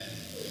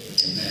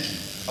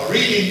Our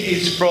reading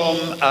is from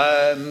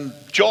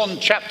John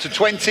chapter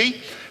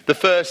 20, the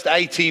first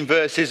 18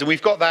 verses, and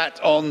we've got that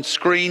on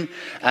screen.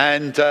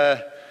 And,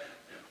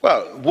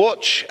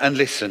 watch and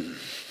listen.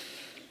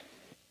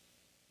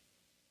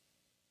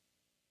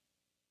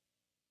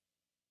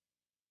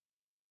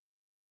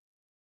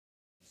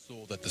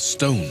 Saw that the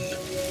stone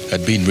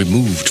had been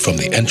removed from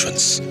the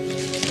entrance.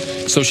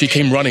 So she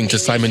came running to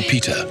Simon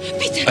Peter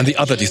and the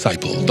other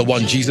disciple, the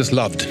one Jesus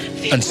loved,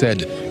 and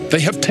said, "They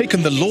have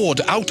taken the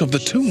Lord out of the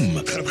tomb,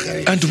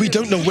 and we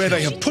don't know where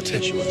they have put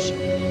him."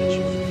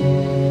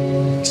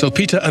 So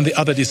Peter and the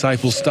other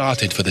disciple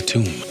started for the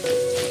tomb.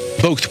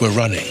 Both were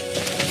running,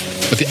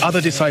 but the other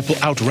disciple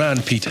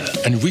outran Peter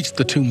and reached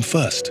the tomb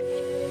first.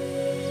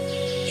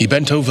 He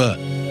bent over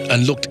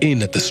and looked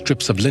in at the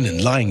strips of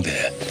linen lying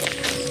there,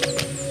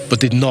 but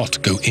did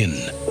not go in.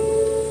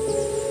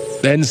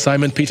 Then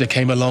Simon Peter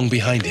came along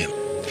behind him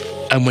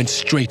and went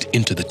straight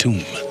into the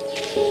tomb.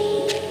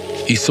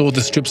 He saw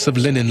the strips of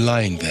linen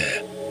lying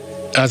there,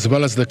 as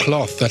well as the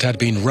cloth that had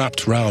been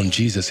wrapped round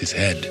Jesus'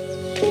 head.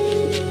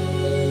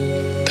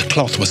 The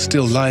cloth was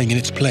still lying in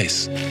its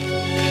place,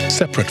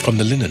 separate from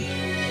the linen.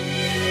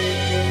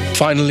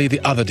 Finally,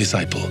 the other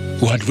disciple,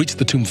 who had reached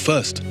the tomb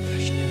first,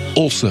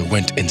 also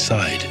went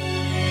inside.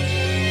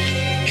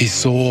 He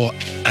saw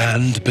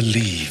and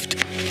believed.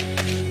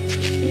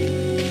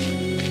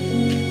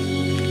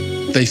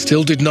 They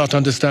still did not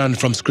understand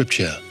from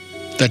Scripture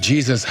that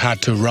Jesus had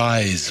to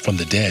rise from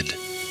the dead.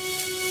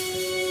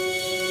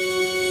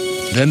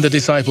 Then the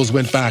disciples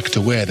went back to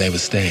where they were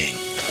staying.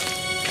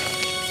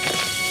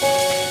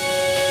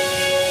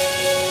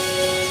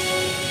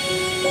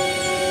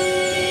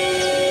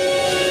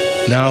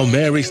 Now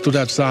Mary stood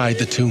outside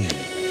the tomb,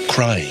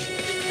 crying.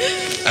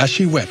 As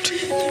she wept,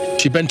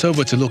 she bent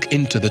over to look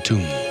into the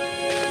tomb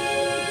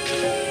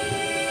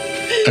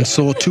and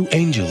saw two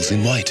angels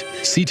in white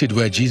seated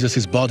where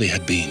Jesus' body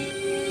had been,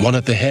 one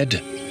at the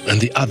head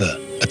and the other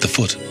at the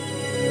foot.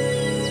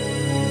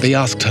 They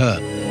asked her,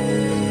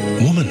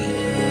 "Woman,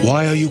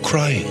 why are you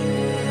crying?"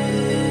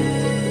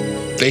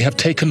 "They have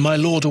taken my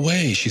Lord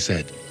away," she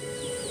said,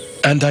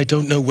 "and I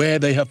don't know where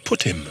they have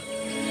put him."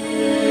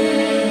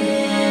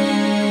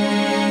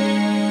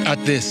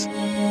 At this,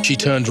 she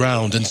turned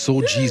round and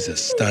saw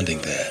Jesus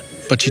standing there,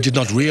 but she did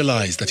not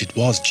realize that it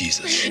was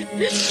Jesus.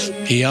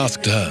 He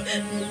asked her,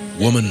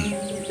 "Woman,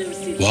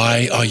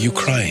 why are you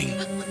crying?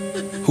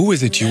 Who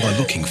is it you are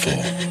looking for?"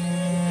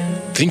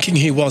 Thinking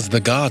he was the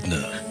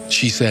gardener,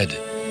 she said,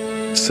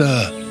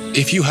 "Sir,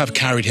 if you have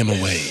carried him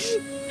away,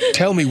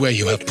 tell me where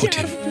you have put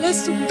him,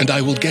 and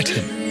I will get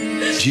him."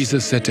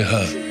 Jesus said to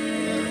her,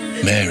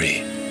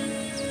 "Mary."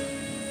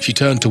 She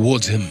turned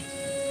towards him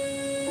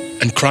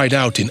and cried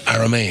out in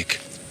Aramaic,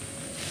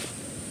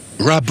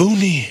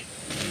 "Rabboni,"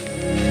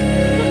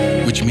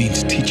 which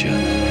means teacher.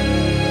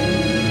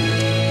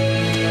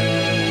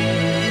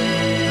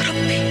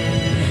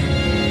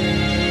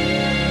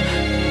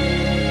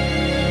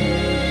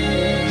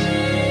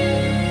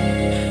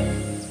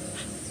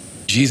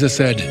 Jesus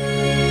said,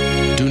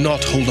 "Do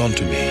not hold on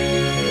to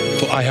me,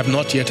 for I have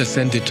not yet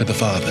ascended to the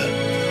Father.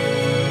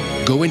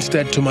 Go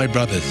instead to my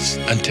brothers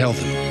and tell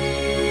them,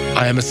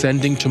 I am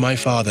ascending to my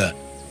Father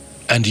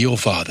and your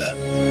Father,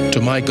 to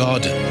my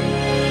God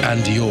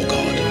and your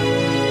God."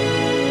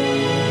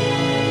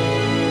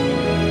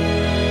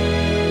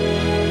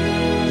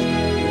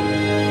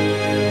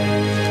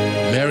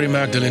 Mary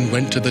Magdalene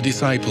went to the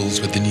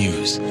disciples with the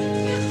news,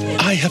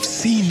 "I have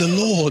seen the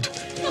Lord."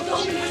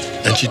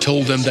 And she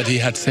told them that he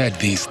had said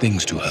these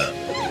things to her.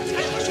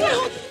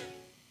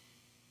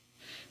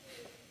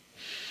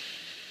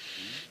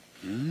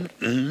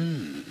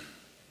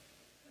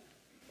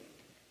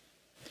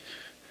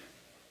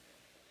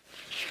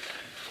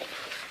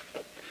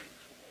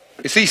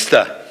 It's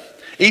Easter.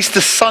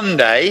 Easter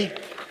Sunday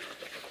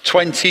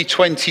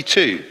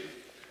 2022.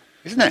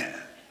 Isn't it?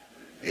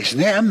 Isn't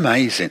it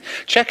amazing?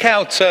 Check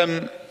out,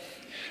 I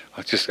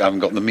haven't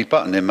got the me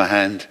button in my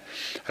hand.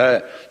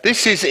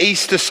 This is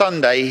Easter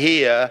Sunday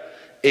here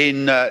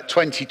in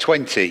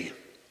 2020.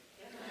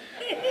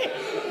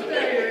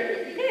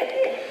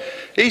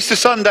 Easter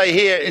Sunday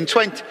here in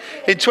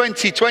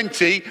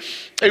 2020,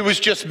 it was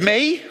just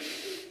me,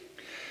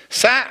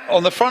 sat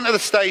on the front of the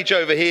stage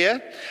over here.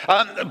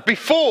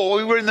 Before,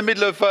 we were in the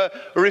middle of a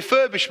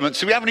refurbishment,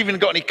 so we haven't even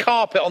got any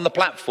carpet on the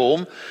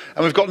platform,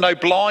 and we've got no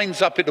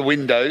blinds up at the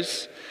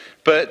windows.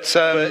 But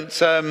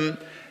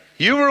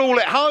you were all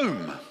at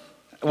home,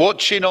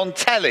 watching on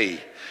telly.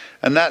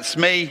 And that's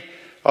me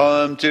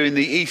doing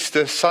the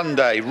Easter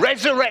Sunday,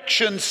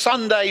 Resurrection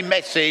Sunday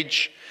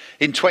message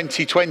in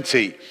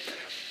 2020.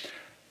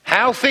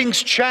 How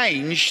things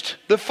changed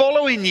the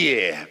following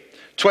year,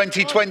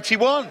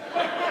 2021.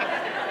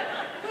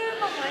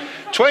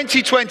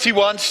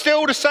 2021,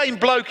 still the same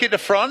bloke at the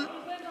front.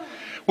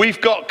 We've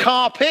got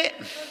carpet.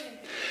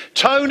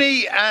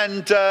 Tony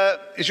and,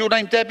 is your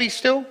name Debbie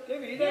still?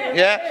 Debbie,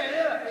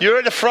 yeah. You're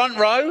at the front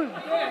row.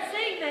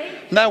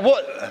 Now,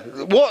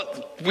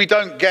 what we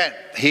don't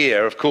get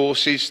here, of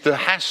course, is the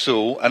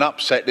hassle and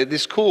upset that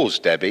this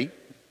caused, Debbie.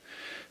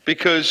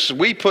 because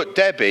we put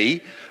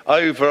Debbie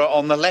over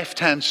on the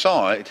left-hand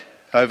side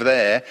over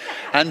there,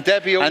 and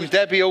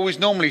Debbie always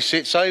normally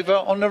sits over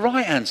on the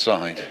right-hand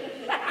side.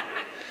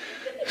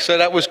 So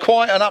that was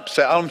quite an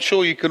upset. I'm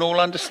sure you can all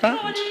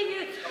understand.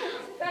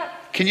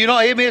 Can you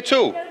not hear me at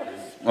all?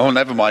 Oh,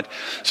 never mind.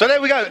 So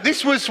there we go.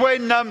 This was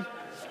when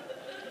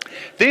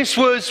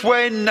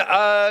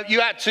you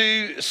had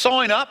to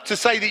sign up to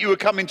say that you were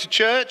coming to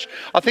church.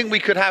 I think we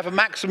could have a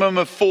maximum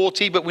of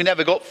 40, but we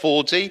never got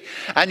 40.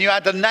 And you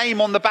had the name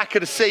on the back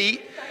of the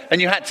seat,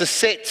 and you had to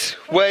sit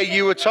where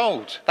you were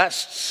told.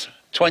 That's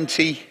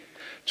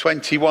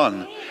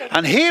 2021.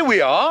 And here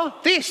we are.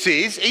 This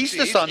is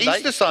Easter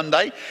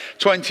Sunday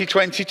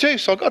 2022.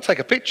 So I've got to take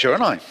a picture,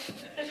 haven't I?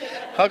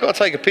 I've got to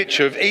take a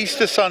picture of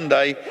Easter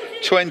Sunday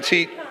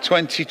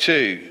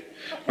 2022.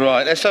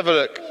 Right, let's have a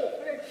look.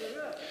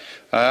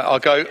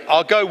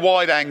 I'll go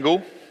wide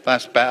angle.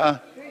 That's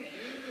better.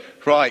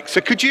 Right, so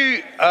could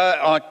you...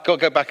 I've got to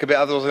go back a bit,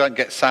 otherwise I don't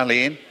get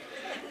Sally in.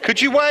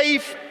 Could you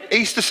wave,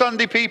 Easter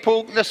Sunday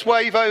people? Let's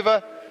wave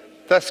over.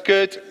 That's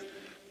good.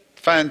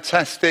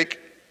 Fantastic.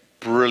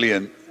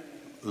 Brilliant.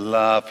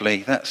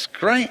 Lovely. That's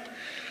great.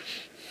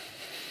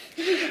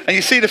 And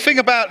you see, the thing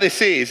about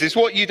this is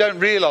what you don't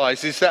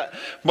realise is that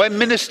when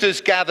ministers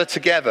gather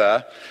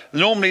together,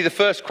 normally the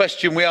first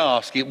question we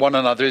ask one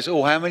another is,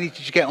 how many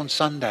did you get on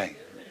Sunday?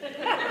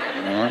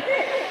 Right.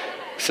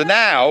 So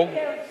now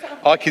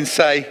I can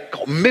say,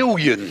 got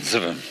millions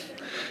of them.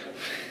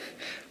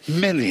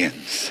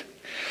 Millions.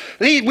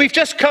 We've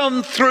just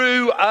come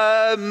through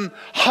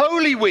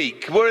Holy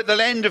Week. We're at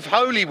the end of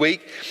Holy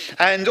Week,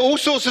 and all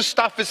sorts of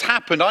stuff has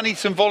happened. I need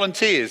some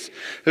volunteers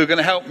who are going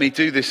to help me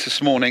do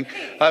this morning.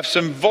 I have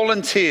some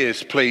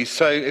volunteers, please.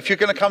 So if you're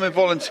going to come and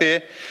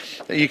volunteer,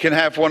 you can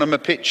have one of my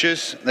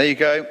pictures. There you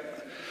go.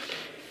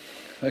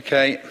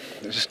 Okay,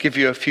 I'll just give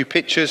you a few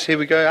pictures. Here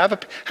we go.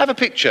 Have a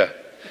picture.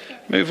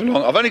 Move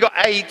along. I've only got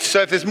 8,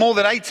 so if there's more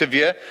than 8 of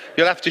you,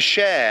 you'll have to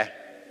share.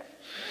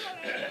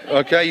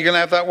 Okay, you're going to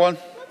have that one?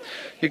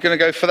 You're going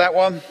to go for that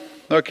one?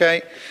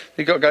 Okay.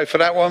 You've got to go for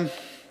that one.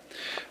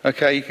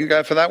 Okay, you can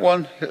go for that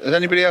one. Does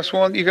anybody else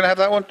want? You're going to have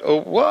that one?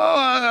 Oh, whoa,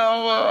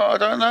 I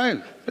don't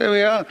know. There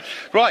we are.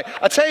 Right,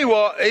 I'll tell you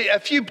what,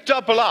 if you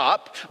double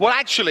up, well,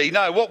 actually,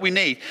 no, what we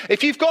need,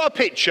 if you've got a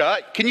picture,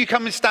 can you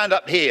come and stand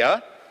up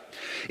here?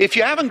 If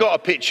you haven't got a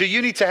picture,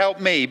 you need to help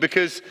me,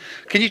 because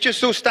can you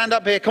just all stand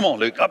up here? Come on,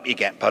 Luke, up you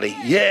get, buddy.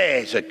 Yeah,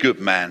 he's a good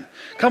man.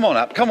 Come on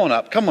up, come on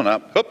up, come on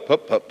up. Up,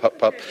 up, up,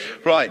 up, up.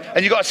 Right,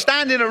 and you've got to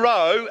stand in a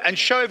row and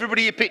show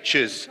everybody your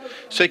pictures.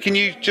 So can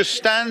you just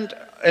stand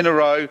in a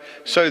row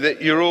so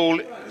that you're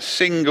all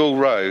single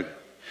row?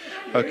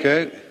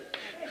 Okay.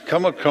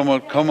 Come on, come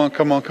on, come on,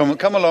 come on, come on,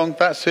 come along.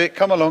 That's it.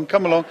 Come along,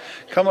 come along,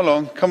 come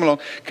along, come along.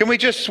 Can we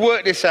just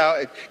work this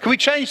out? Can we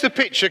change the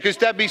picture? Because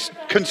Debbie's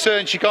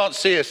concerned she can't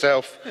see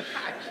herself.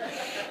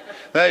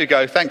 There you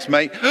go. Thanks,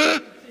 mate.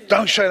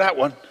 Don't show that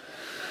one.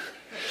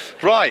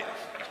 Right.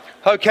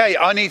 Okay,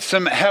 I need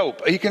some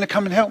help. Are you going to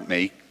come and help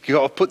me? You've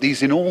got to put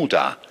these in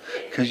order,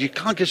 because you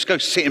can't just go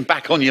sitting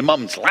back on your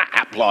mum's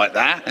lap like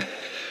that.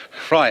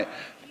 Right.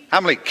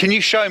 Emily, can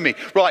you show me?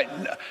 Right.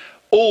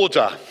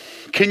 Order.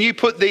 Can you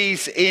put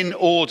these in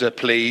order,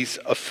 please,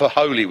 for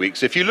Holy Week?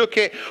 So if you look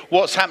at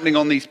what's happening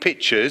on these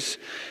pictures,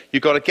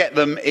 you've got to get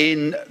them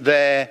in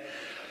there.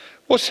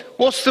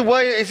 What's the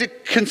way? Is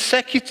it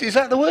consecutive? Is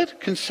that the word?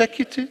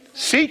 Consecutive?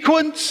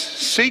 Sequence?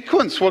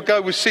 Sequence. We'll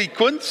go with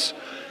sequence.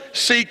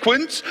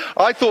 Sequence.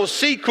 I thought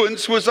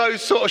sequence was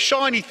those sort of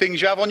shiny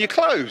things you have on your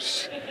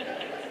clothes.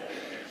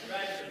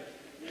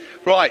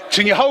 Right.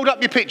 Can you hold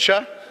up your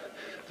picture?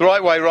 The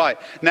right way, right.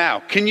 Now,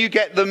 can you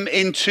get them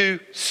into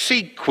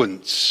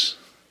sequence?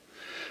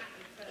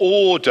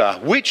 Order.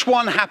 Which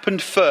one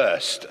happened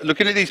first?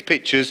 Looking at these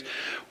pictures,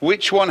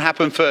 which one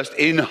happened first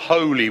in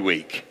Holy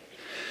Week?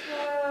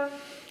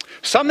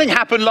 Something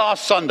happened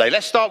last Sunday.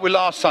 Let's start with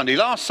last Sunday.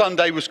 Last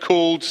Sunday was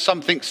called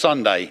something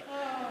Sunday.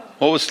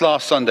 What was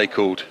last Sunday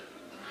called?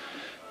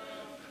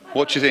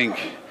 What do you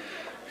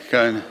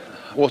think?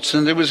 What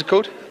Sunday was it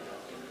called?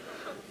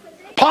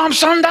 Palm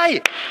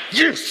Sunday!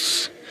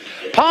 Yes!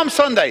 Palm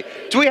Sunday.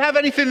 Do we have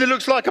anything that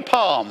looks like a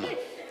palm?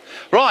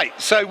 Right,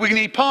 so we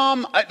need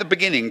palm at the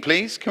beginning,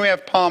 please. Can we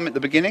have palm at the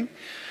beginning?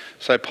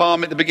 So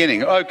palm at the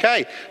beginning.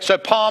 Okay, so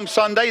Palm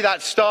Sunday,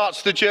 that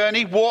starts the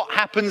journey. What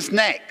happens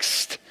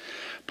next?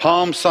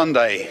 Palm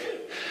Sunday.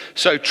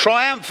 So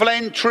triumphal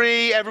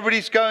entry,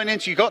 everybody's going in.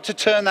 So you've got to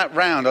turn that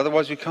round,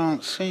 otherwise you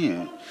can't see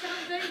it.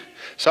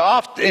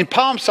 So in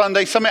Palm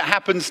Sunday, something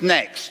happens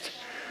next.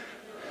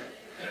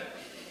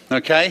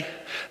 Okay?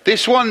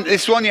 This one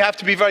you have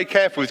to be very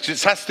careful with,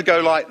 because it has to go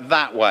like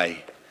that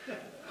way.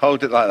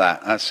 Hold it like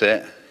that. That's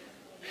it.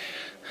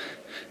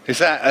 Is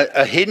that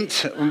a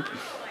hint?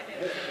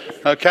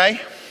 Okay.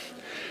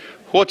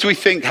 What do we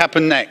think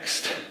happened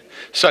next?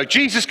 So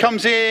Jesus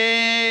comes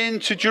in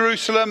to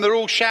Jerusalem. They're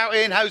all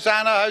shouting,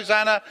 Hosanna,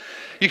 Hosanna.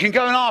 You can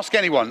go and ask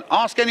anyone.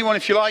 Ask anyone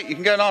if you like. You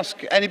can go and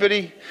ask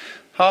anybody.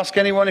 Ask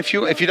anyone if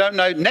you don't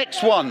know.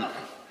 Next one.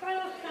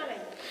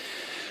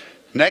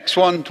 Next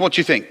one, what do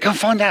you think? Go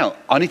find out.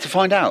 I need to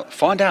find out.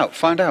 Find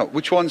out.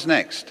 Which one's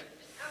next?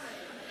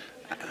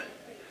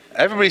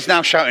 Everybody's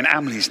now shouting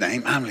Amelie's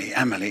name. Amelie.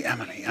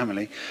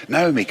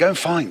 Naomi, go and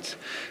find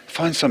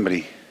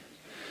somebody.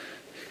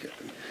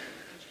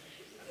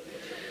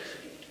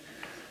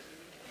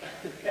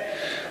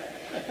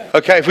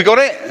 Okay, have we got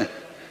it?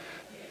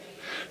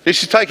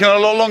 This is taking a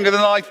lot longer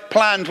than I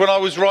planned when I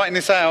was writing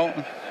this out.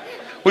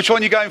 Which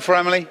one are you going for,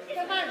 Emily?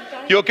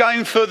 You're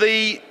going for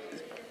the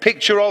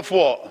picture of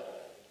what?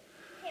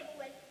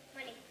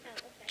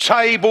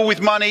 Table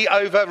with money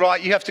over.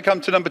 Right, you have to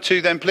come to number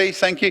 2 then, please.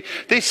 Thank you.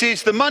 This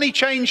is the money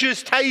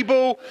changers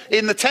table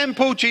in the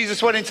temple.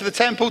 Jesus went into the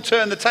temple,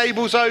 turned the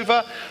tables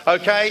over.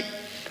 Okay.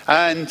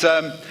 And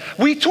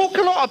we talk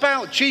a lot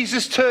about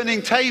Jesus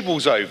turning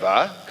tables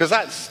over, because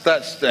that's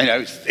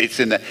it's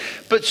in there.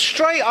 But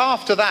straight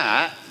after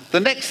that, the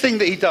next thing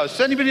that he does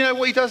anybody know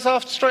what he does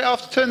straight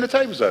after turning the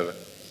tables over?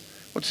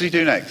 What does he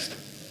do next?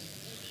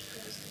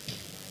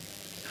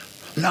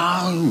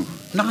 No.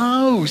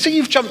 See,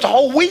 you've jumped a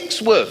whole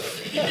week's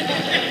worth.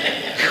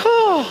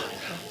 God.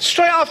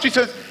 Straight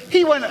after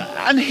he went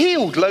and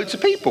healed loads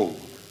of people.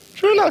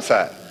 Do you realise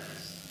that?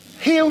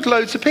 Healed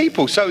loads of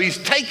people. So he's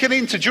taken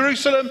into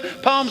Jerusalem,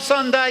 Palm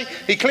Sunday.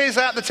 He clears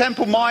out the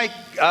temple. My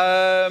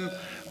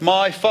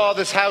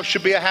Father's house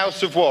should be a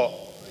house of what?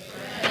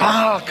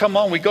 Come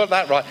on, we got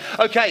that right.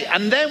 Okay,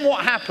 and then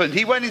what happened?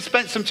 He went and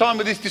spent some time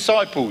with his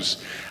disciples,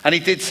 and he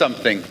did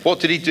something. What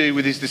did he do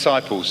with his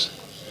disciples?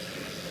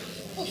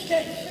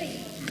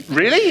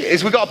 Really?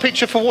 Is we got a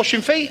picture for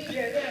washing feet?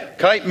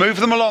 Okay, move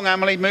them along,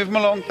 Emily. Move them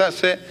along.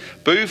 That's it.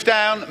 Move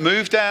down.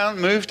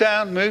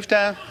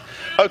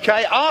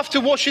 Okay, after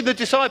washing the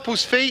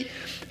disciples' feet,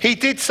 he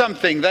did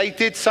something. They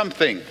did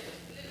something.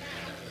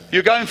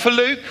 You're going for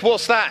Luke.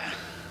 What's that?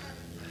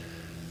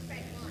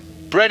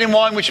 Bread and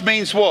wine, which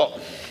means what?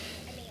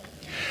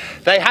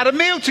 They had a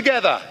meal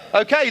together.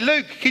 Okay,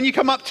 Luke, can you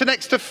come up to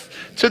next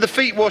to the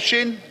feet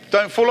washing?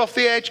 Don't fall off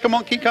the edge. Come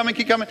on, keep coming.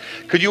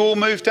 Could you all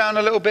move down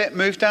a little bit?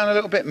 Move down a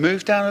little bit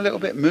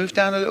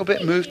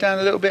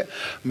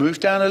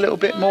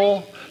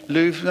more.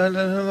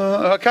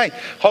 Okay,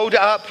 hold it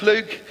up,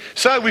 Luke.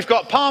 So we've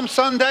got Palm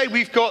Sunday.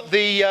 We've got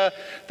the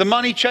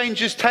money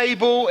changers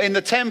table in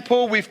the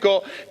temple. We've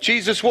got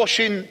Jesus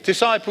washing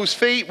disciples'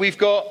 feet. We've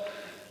got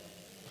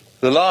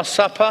the Last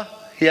Supper.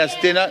 He has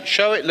dinner.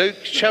 Show it,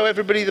 Luke. Show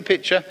everybody the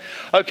picture.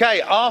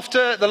 Okay,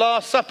 after the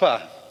Last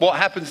Supper, what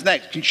happens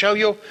next? Can you show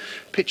your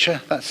picture?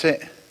 That's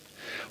it.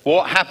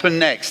 What happened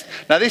next?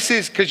 Now this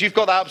is, because you've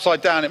got that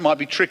upside down, it might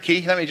be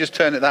tricky. Let me just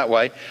turn it that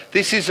way.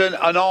 This is an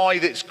eye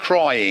that's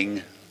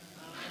crying.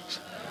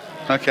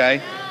 Okay.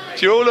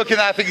 So you're all looking at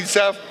that thinking to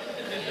yourself,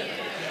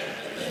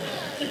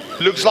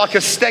 looks like a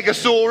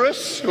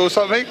stegosaurus or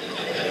something.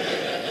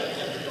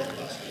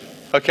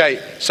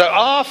 Okay, so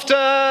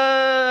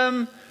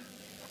after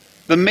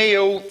the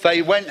meal,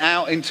 they went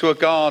out into a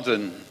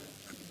garden.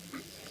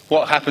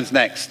 What happens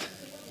next?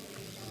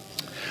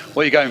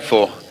 What are you going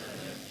for?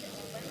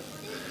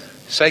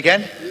 Say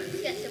again?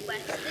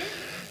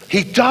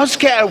 He does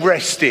get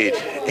arrested.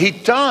 He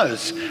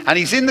does. And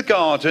he's in the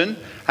garden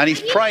and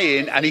he's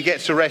praying and he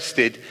gets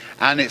arrested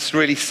and it's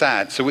really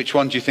sad. So which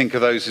one do you think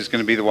of those is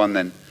going to be the one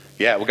then?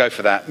 Yeah, we'll go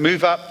for that.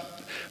 Move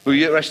up.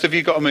 The rest of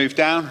you got to move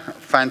down.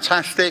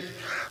 Fantastic.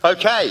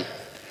 Okay.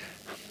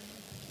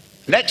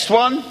 Next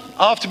one.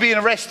 After being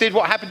arrested,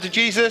 what happened to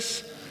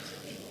Jesus?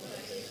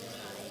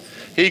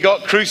 He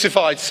got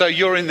crucified. So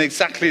you're in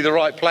exactly the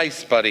right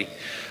place, buddy.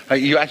 All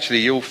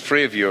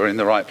 3 of you are in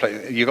the right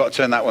place. You've got to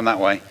turn that one that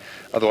way.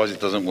 Otherwise it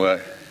doesn't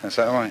work. Is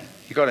that all right?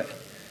 You got it?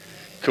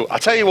 Cool. I'll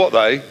tell you what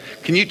though.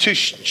 Can you two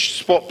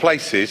swap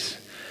places?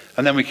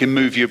 And then we can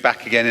move you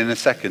back again in a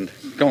second.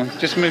 Go on,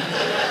 just move.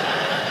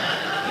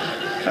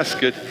 That's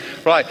good.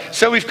 Right.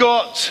 So we've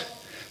got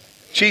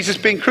Jesus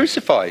being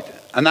crucified.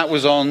 And that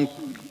was on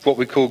what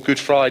we call Good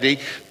Friday.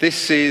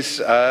 This is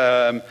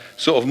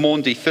sort of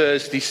Maundy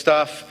Thursday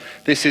stuff.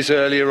 This is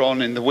earlier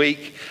on in the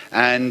week.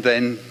 And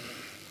then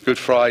Good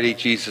Friday,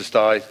 Jesus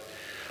died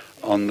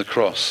on the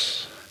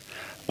cross.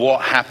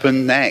 What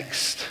happened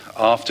next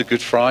after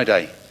Good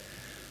Friday?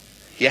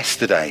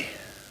 Yesterday.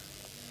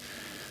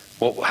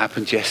 What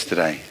happened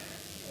yesterday?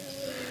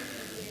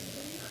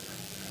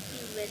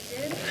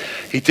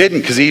 He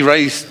didn't, because he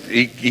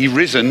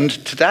risen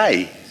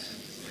today,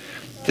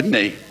 didn't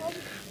he?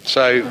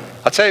 So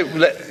I'll tell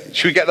you,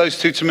 should we get those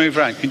two to move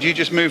around? Could you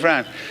just move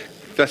around?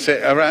 That's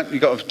it. Around. You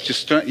got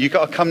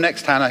to come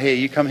next, Hannah. Here,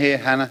 you come here,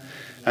 Hannah.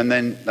 And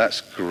then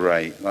that's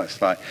great. That's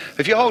like,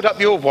 if you hold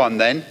up your one,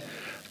 then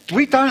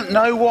we don't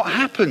know what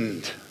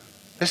happened.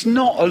 There's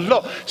not a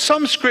lot.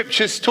 Some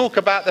scriptures talk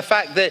about the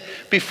fact that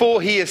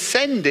before he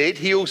ascended,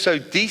 he also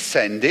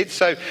descended.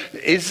 So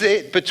is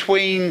it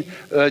between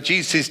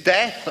Jesus'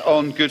 death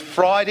on Good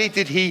Friday?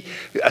 Did he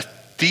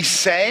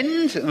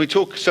descend? And we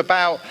talk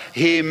about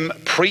him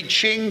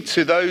preaching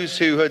to those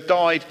who had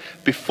died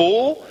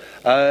before.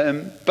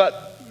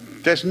 But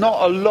there's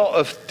not a lot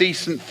of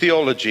decent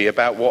theology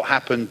about what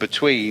happened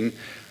between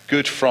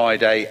Good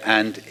Friday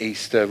and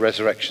Easter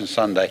Resurrection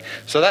Sunday.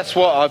 So that's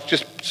what I've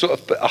just sort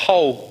of put a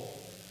whole.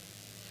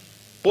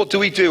 What do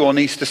we do on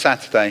Easter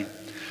Saturday?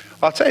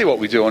 I'll tell you what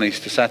we do on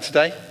Easter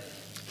Saturday.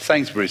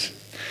 Sainsbury's.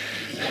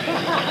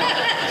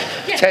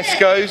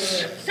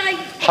 Tesco's.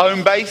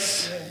 Home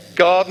Base.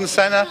 Garden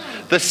Centre.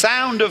 The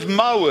sound of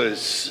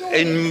mowers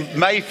in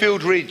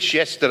Mayfield Ridge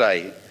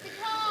yesterday.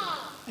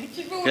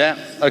 Yeah,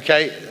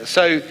 okay.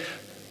 So,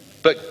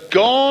 but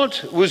God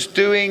was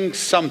doing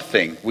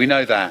something. We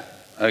know that.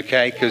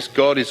 Okay, because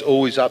God is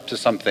always up to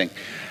something.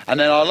 And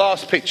then our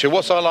last picture.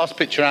 What's our last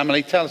picture,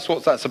 Amelie? Tell us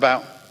what that's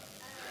about.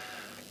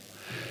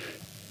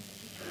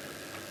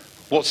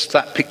 What's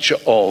that picture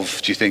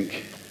of, do you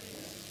think?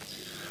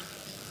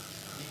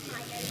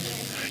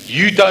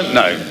 You don't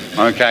know,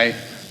 okay?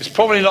 It's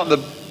probably not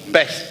the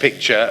best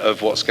picture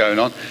of what's going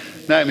on.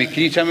 Naomi,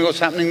 can you tell me what's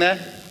happening there?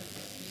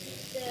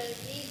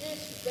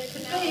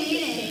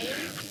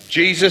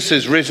 Jesus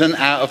has risen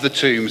out of the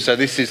tomb. So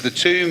this is the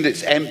tomb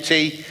that's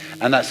empty,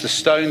 and that's the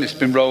stone that's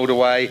been rolled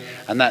away,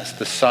 and that's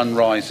the sun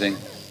rising.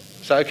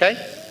 Is that okay?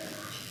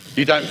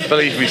 You don't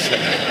believe me, sir?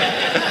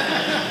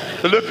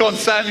 The look on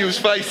Samuel's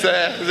face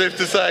there, as if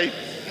to say,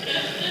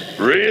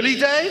 really,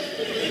 Dave?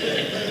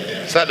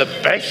 Is that the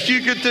best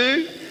you could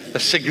do? A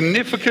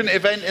significant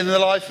event in the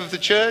life of the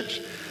church?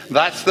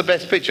 That's the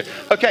best picture.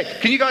 Okay,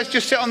 can you guys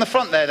just sit on the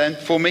front there then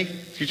for me?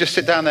 You just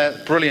sit down there.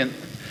 Brilliant.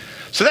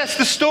 So that's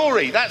the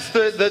story. That's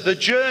the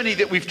journey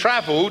that we've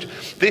travelled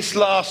this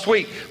last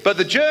week. But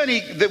the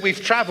journey that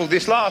we've travelled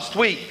this last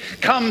week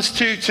comes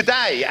to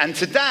today. And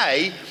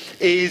today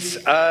is...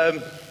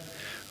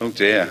 oh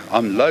dear,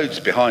 I'm loads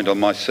behind on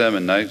my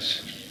sermon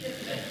notes.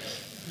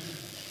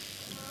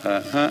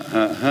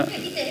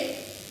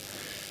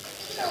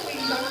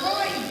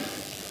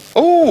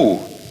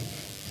 Oh!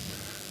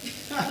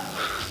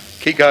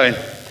 Keep going.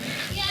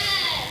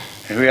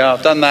 Here we are,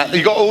 I've done that.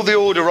 You got all the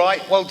order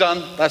right. Well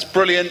done. That's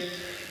brilliant.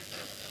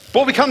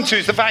 What we come to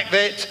is the fact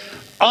that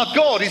our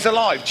God is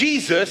alive.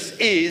 Jesus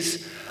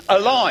is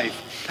alive.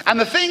 And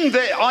the thing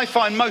that I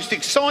find most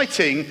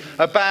exciting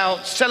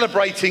about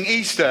celebrating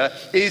Easter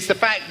is the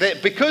fact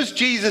that because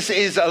Jesus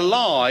is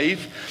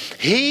alive,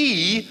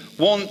 he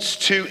wants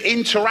to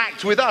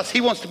interact with us.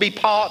 He wants to be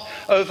part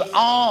of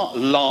our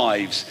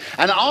lives.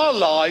 And our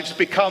lives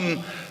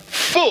become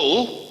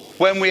full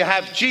when we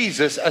have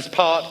Jesus as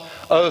part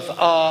of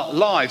our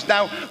lives.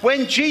 Now,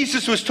 when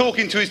Jesus was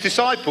talking to his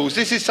disciples,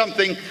 this is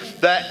something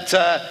that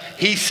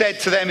he said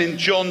to them in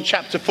John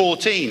chapter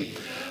 14.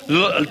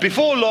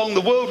 Before long,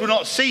 the world will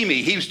not see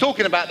me. He was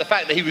talking about the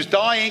fact that he was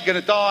going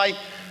to die,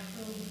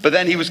 but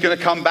then he was going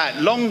to come back.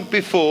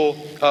 Before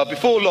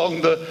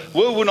long, the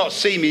world will not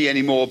see me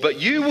anymore, but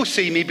you will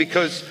see me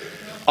because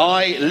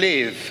I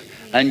live,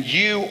 and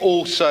you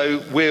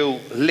also will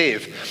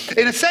live.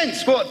 In a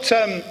sense,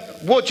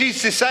 what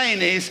Jesus is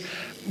saying is,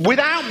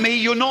 without me,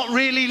 you're not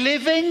really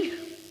living.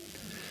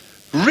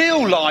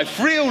 Real life,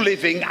 real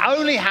living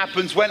only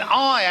happens when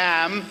I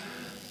am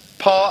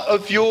part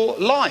of your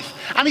life.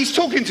 And he's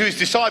talking to his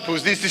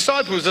disciples. His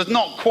disciples are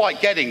not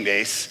quite getting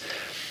this.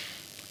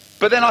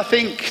 But then I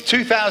think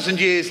 2,000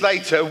 years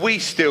later, we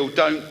still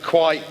don't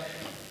quite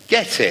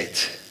get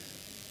it.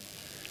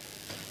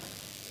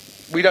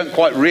 We don't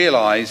quite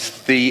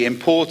realise the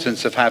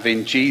importance of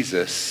having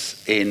Jesus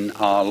in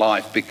our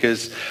life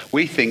because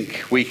we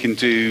think we can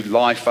do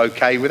life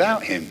okay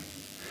without him.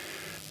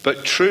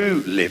 But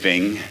true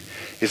living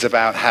is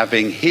about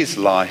having his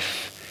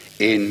life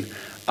in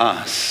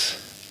us.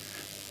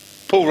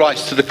 Paul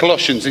writes to the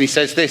Colossians and he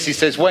says this, he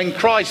says, when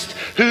Christ,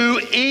 who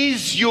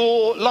is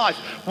your life,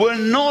 we're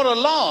not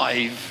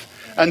alive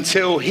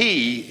until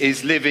he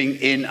is living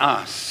in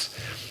us.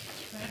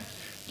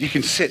 You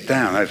can sit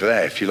down over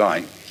there if you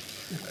like.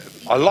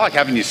 I like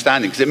having you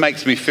standing because it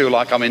makes me feel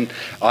like when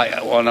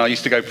I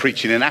used to go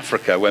preaching in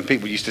Africa, when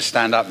people used to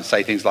stand up and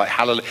say things like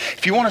hallelujah.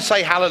 If you want to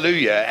say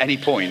hallelujah at any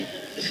point,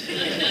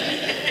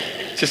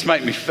 just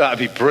make me, that'd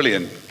be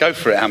brilliant. Go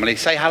for it, Emily.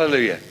 Say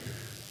hallelujah.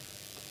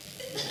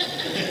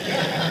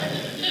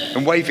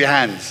 And wave your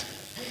hands.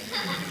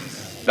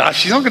 No,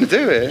 she's not going to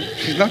do it.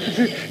 She's not going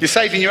to do it. You're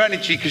saving your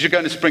energy because you're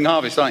going to Spring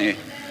Harvest, aren't you?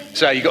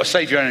 So you've got to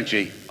save your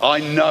energy. I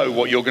know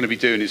what you're going to be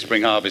doing in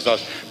Spring Harvest.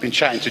 I've been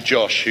chatting to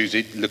Josh, who's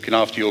looking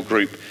after your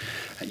group.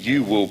 And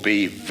you will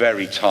be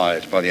very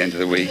tired by the end of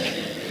the week.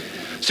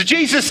 So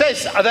Jesus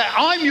says that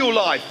I'm your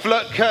life.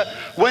 Look,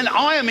 when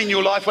I am in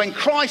your life, when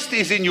Christ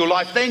is in your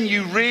life, then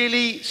you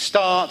really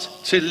start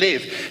to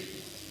live.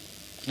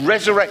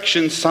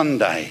 Resurrection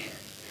Sunday.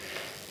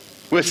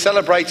 We're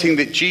celebrating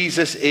that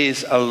Jesus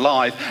is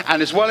alive.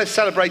 And as well as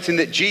celebrating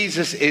that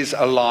Jesus is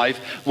alive,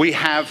 we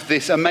have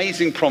this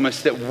amazing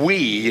promise that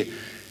we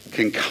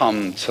can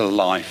come to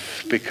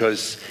life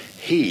because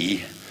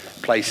he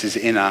places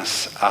in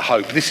us a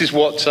hope. This is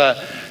what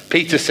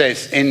Peter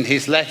says in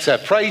his letter.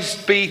 Praise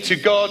be to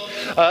God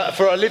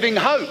for a living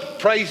hope.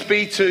 Praise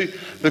be to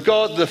the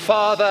God, the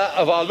Father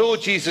of our Lord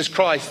Jesus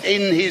Christ.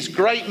 In his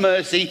great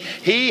mercy,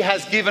 he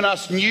has given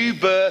us new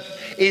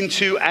birth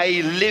into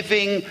a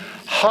living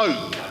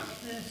hope.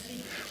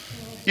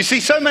 You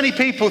see, so many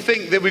people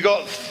think that we've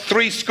got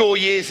 70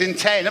 years in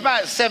 10.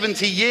 About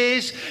 70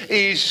 years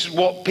is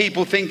what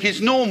people think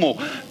is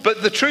normal.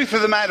 But the truth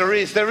of the matter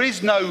is there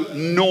is no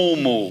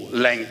normal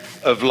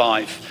length of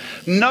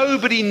life.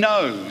 Nobody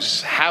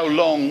knows how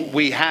long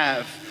we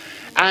have.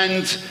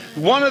 And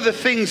one of the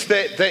things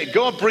that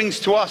God brings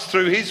to us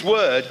through his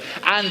word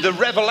and the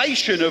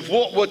revelation of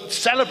what we're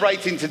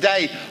celebrating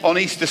today on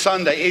Easter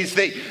Sunday is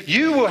that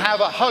you will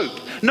have a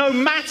hope. No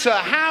matter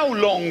how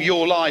long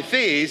your life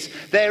is,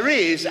 there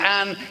is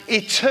an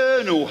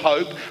eternal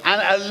hope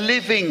and a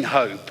living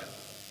hope.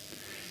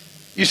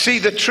 You see,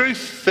 the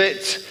truth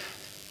that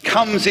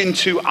comes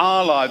into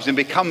our lives and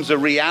becomes a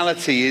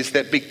reality is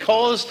that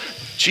because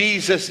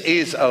Jesus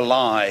is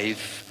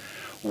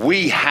alive,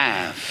 we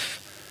have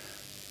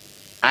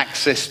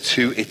access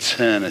to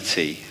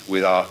eternity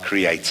with our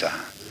Creator.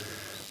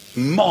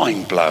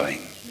 Mind-blowing.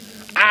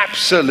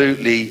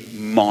 Absolutely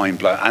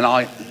mind-blowing. And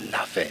I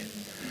love it.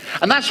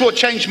 And that's what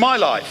changed my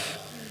life.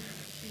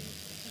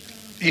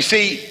 You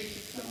see,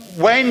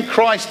 when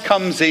Christ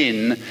comes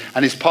in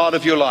and is part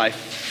of your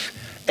life,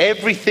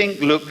 everything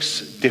looks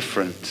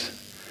different.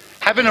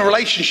 Having a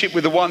relationship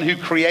with the one who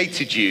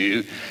created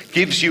you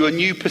gives you a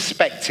new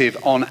perspective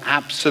on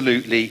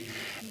absolutely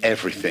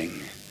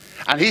everything.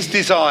 And his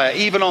desire,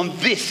 even on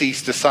this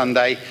Easter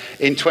Sunday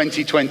in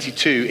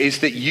 2022, is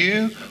that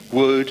you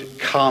would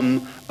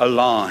come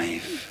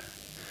alive.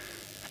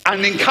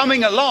 And in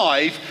coming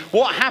alive,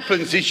 what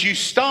happens is you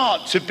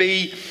start to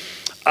be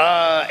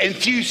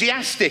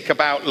enthusiastic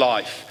about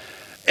life.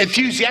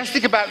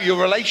 Enthusiastic about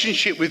your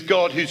relationship with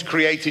God who's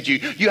created you.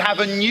 You have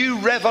a new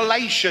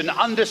revelation,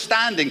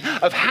 understanding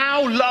of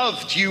how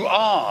loved you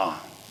are.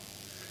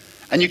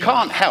 And you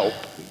can't help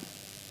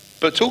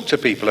but talk to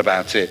people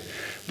about it.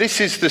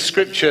 This is the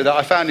scripture that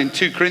I found in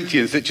 2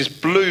 Corinthians that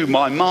just blew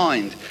my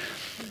mind.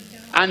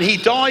 And he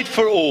died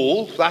for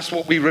all, that's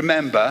what we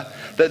remember,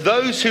 that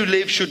those who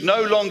live should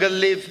no longer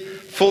live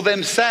for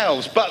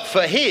themselves, but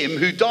for him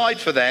who died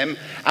for them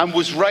and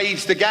was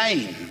raised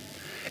again.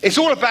 It's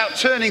all about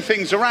turning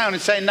things around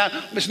and saying, no,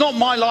 it's not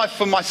my life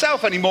for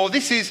myself anymore.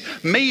 This is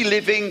me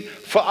living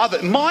for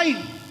others.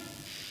 My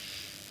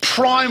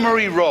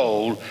primary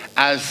role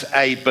as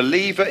a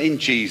believer in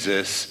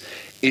Jesus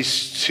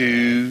is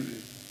to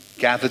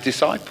gather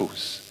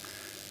disciples,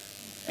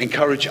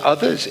 encourage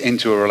others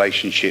into a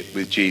relationship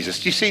with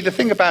Jesus. You see, the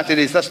thing about it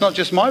is that's not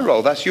just my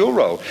role, that's your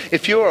role.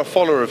 If you're a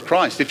follower of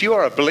Christ, if you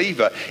are a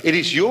believer, it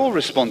is your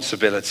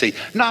responsibility.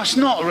 No, it's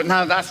not.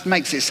 No, that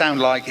makes it sound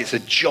like it's a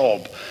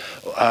job.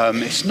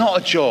 It's not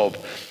a job.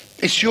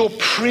 It's your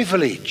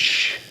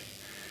privilege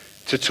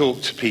to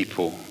talk to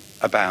people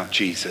about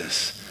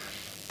Jesus.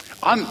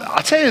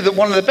 I tell you that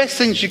one of the best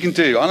things you can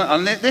do,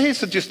 and here's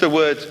just a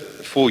word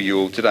for you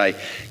all today,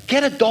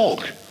 get a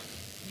dog.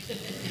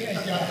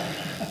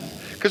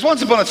 Because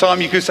once upon a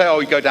time you could say, oh,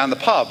 you go down the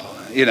pub.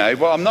 You know,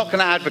 well, I'm not going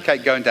to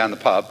advocate going down the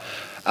pub.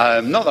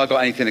 Not that I've got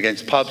anything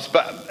against pubs,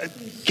 but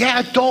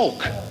get a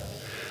dog.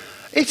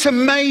 It's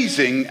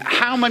amazing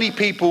how many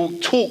people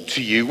talk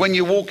to you when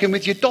you're walking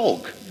with your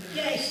dog.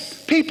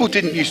 Yes. People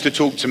didn't used to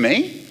talk to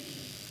me.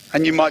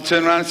 And you might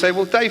turn around and say,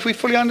 well, Dave, we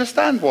fully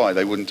understand why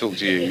they wouldn't talk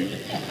to you.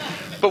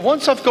 But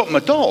once I've got my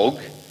dog,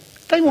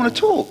 they want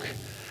to talk.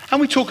 And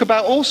we talk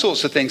about all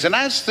sorts of things. And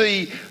as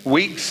the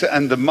weeks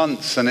and the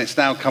months, and it's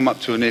now come up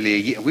to nearly a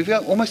year, we've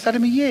almost had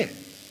him a year.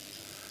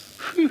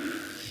 Whew.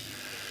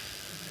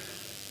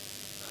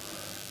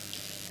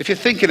 If you're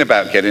thinking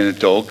about getting a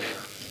dog,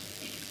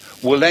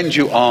 we'll lend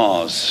you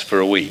ours for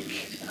a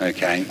week,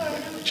 okay?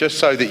 Just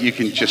so that you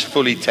can just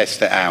fully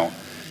test it out,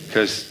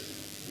 because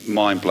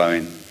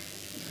mind-blowing.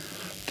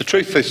 The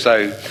truth is,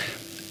 though,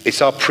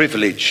 it's our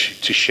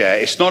privilege to share.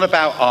 It's not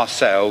about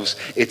ourselves,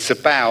 it's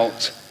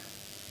about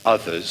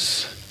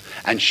others,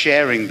 and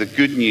sharing the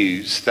good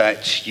news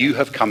that you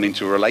have come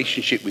into a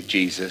relationship with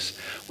Jesus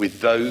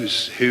with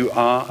those who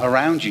are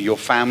around you, your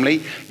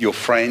family, your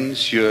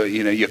friends,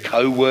 your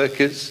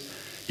co-workers,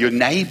 your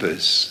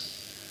neighbours.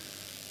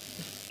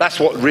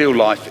 That's what real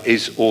life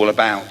is all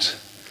about.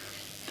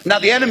 Now,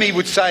 the enemy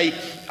would say,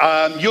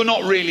 you're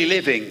not really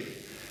living.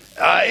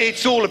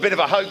 It's all a bit of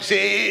a hoax.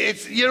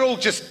 You're all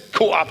just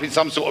caught up in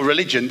some sort of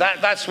religion.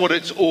 That's what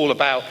it's all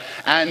about.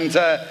 And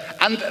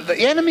the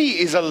enemy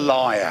is a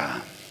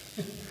liar.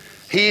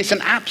 He is an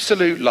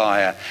absolute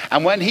liar.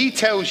 And when he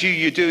tells you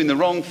you're doing the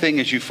wrong thing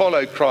as you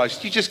follow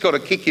Christ, you just got to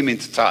kick him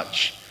into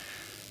touch.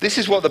 This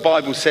is what the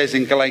Bible says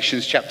in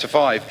Galatians chapter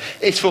 5.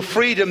 It's for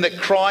freedom that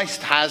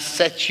Christ has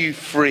set you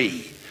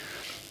free.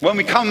 When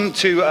we come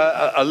to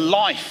a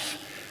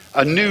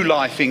new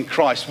life in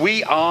Christ,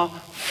 we are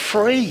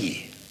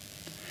free.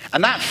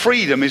 And that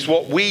freedom is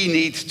what we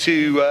need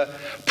to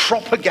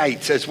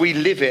propagate as we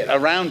live it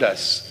around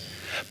us.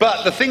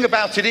 But the thing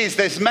about it is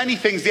there's many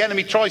things the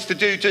enemy tries to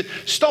do to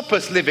stop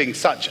us living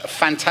such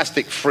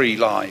fantastic free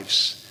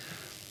lives.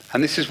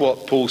 And this is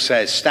what Paul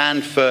says,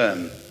 stand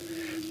firm.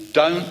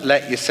 Don't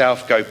let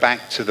yourself go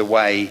back to the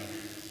way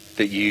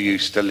that you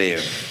used to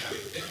live.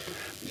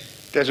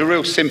 There's a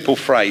real simple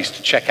phrase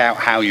to check out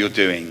how you're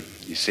doing,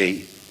 you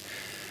see.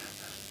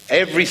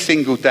 Every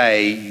single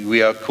day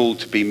we are called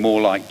to be more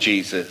like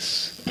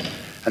Jesus.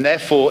 And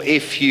therefore,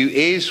 if you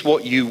is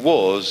what you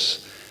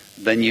was,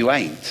 then you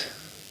ain't.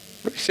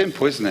 Pretty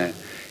simple, isn't it?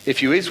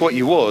 If you is what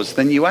you was,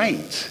 then you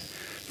ain't.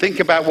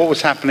 Think about what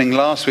was happening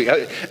last week.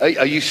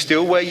 Are you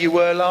still where you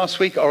were last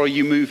week, or are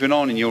you moving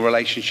on in your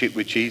relationship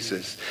with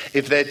Jesus?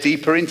 If there's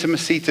deeper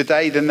intimacy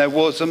today than there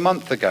was a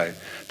month ago,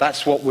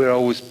 that's what we're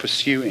always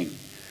pursuing.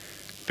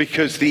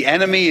 Because the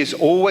enemy is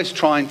always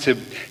trying to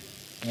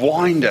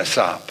wind us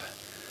up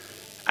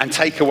and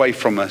take away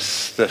from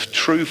us the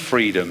true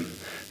freedom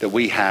that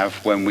we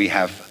have when we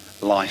have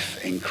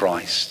life in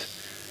Christ.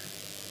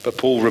 But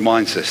Paul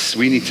reminds us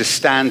we need to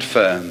stand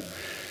firm,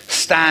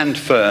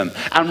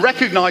 and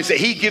recognize that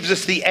he gives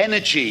us the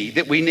energy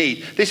that we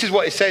need. This is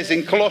what it says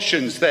in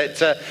Colossians, that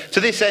to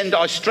this end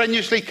I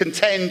strenuously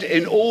contend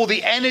in all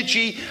the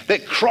energy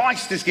that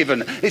Christ has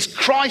given. It's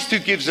Christ who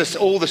gives us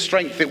all the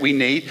strength that we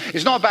need.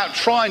 It's not about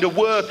trying to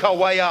work our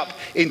way up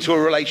into a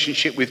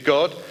relationship with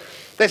God.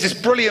 There's this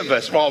brilliant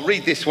verse. Well, I'll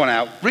read this one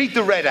out. Read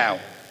the red out.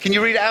 Can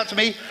you read it out to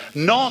me?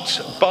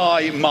 Not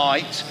by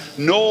might,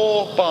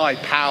 nor by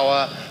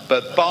power,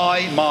 but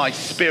by my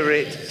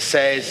Spirit,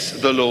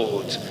 says the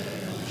Lord.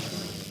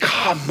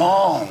 Come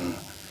on.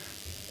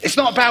 It's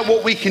not about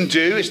what we can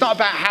do. It's not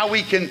about how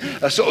we can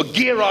sort of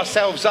gear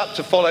ourselves up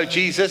to follow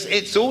Jesus.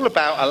 It's all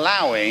about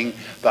allowing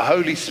the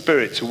Holy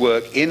Spirit to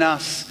work in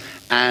us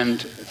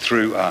and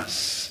through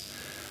us.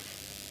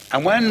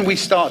 And when we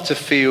start to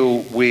feel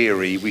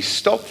weary, we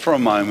stop for a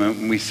moment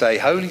and we say,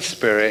 Holy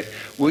Spirit,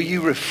 will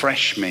you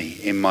refresh me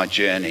in my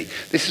journey?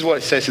 This is what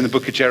it says in the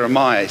book of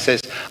Jeremiah. It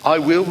says, I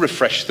will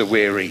refresh the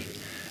weary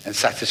and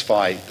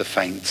satisfy the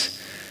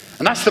faint.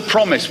 And that's the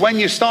promise. When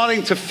you're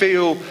starting to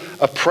feel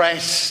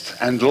oppressed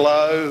and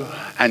low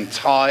and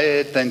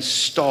tired, then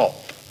stop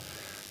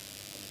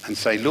and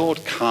say,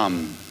 Lord,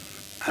 come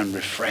and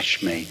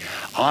refresh me.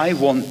 I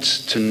want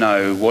to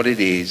know what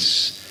it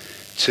is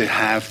to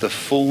have the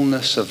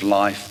fullness of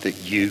life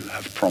that you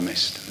have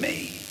promised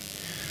me.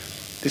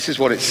 This is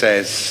what it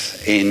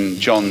says in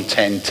John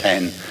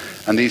 10:10,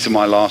 and these are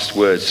my last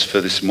words for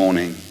this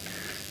morning.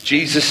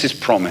 Jesus'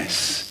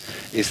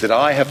 promise is that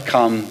I have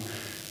come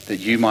that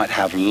you might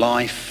have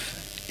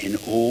life in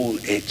all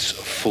its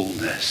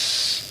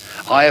fullness.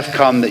 I have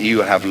come that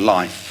you have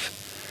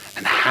life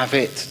and have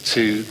it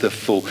to the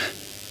full.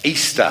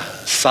 Easter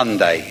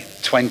Sunday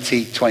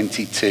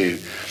 2022.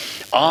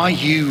 Are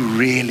you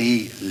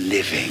really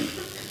living?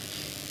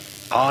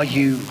 Are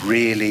you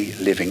really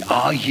living?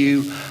 Are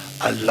you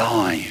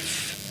alive?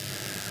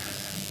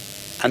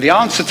 And the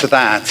answer to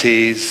that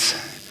is,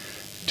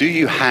 do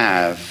you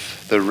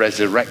have the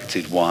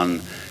resurrected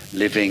one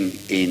living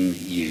in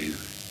you?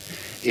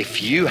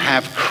 If you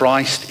have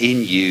Christ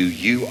in you,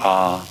 you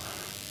are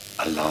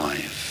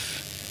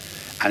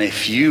alive. And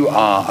if you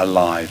are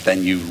alive,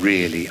 then you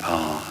really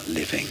are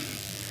living.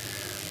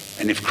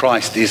 And if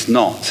Christ is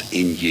not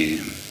in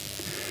you,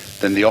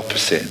 then the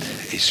opposite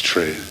is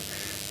true.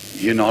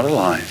 You're not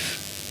alive.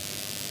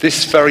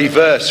 This very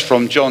verse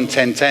from John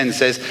 10:10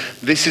 says,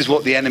 this is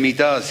what the enemy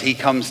does. He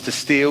comes to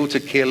steal,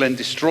 to kill and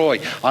destroy.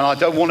 And I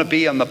don't want to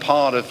be on the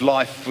part of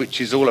life which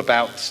is all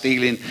about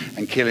stealing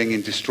and killing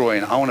and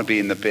destroying. I want to be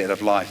in the bit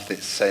of life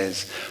that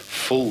says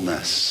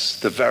fullness,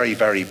 the very,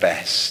 very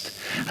best.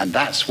 And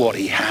that's what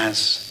he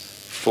has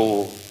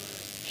for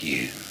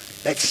you.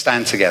 Let's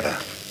stand together.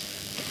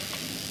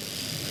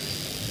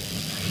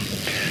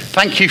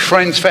 Thank you,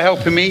 friends, for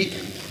helping me.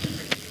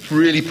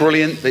 Really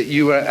brilliant that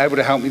you were able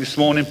to help me this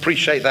morning.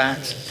 Appreciate that.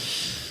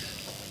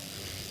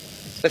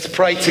 Let's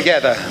pray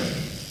together.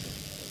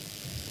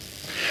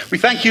 We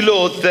thank you,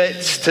 Lord,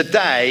 that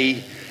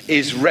today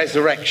is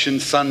Resurrection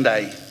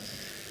Sunday.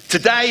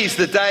 Today is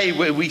the day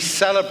where we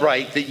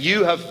celebrate that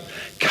you have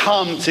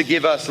come to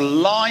give us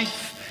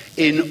life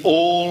in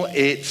all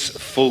its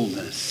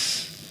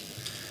fullness.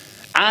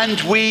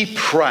 And we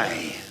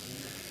pray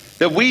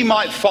that we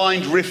might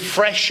find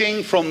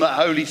refreshing from the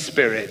Holy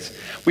Spirit.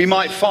 We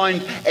might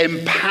find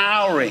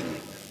empowering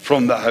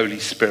from the Holy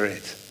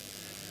Spirit.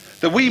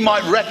 That we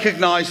might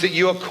recognize that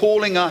you are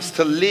calling us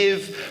to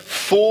live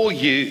for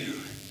you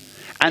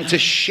and to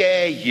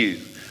share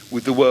you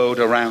with the world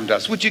around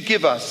us. Would you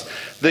give us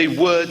the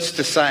words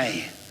to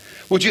say?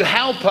 Would you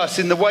help us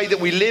in the way that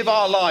we live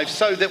our lives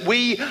so that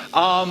we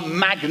are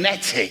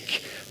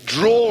magnetic,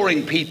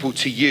 drawing people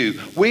to you?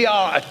 We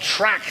are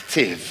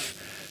attractive,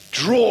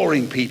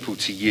 drawing people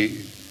to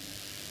you,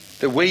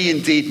 that we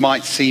indeed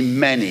might see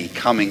many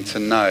coming to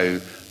know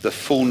the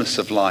fullness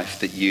of life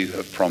that you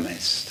have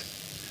promised.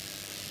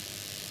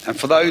 And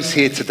for those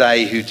here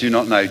today who do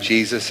not know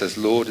Jesus as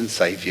Lord and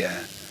Saviour,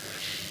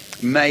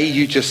 may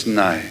you just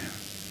know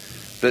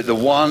that the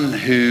one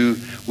who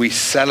we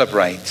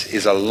celebrate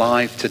is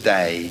alive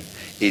today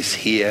is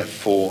here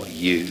for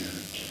you.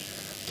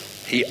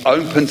 He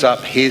opens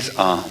up his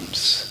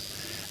arms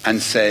and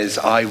says,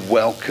 I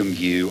welcome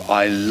you,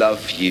 I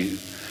love you,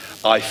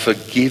 I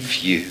forgive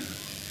you,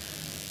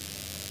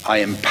 I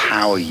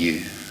empower you.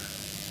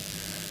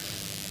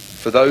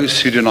 For those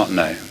who do not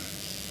know,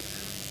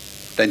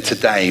 then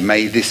today,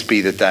 may this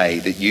be the day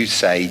that you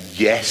say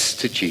yes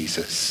to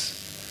Jesus,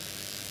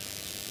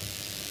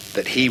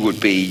 that he would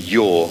be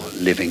your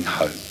living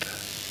hope.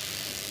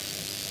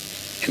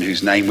 In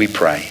whose name we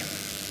pray.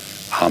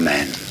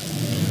 Amen.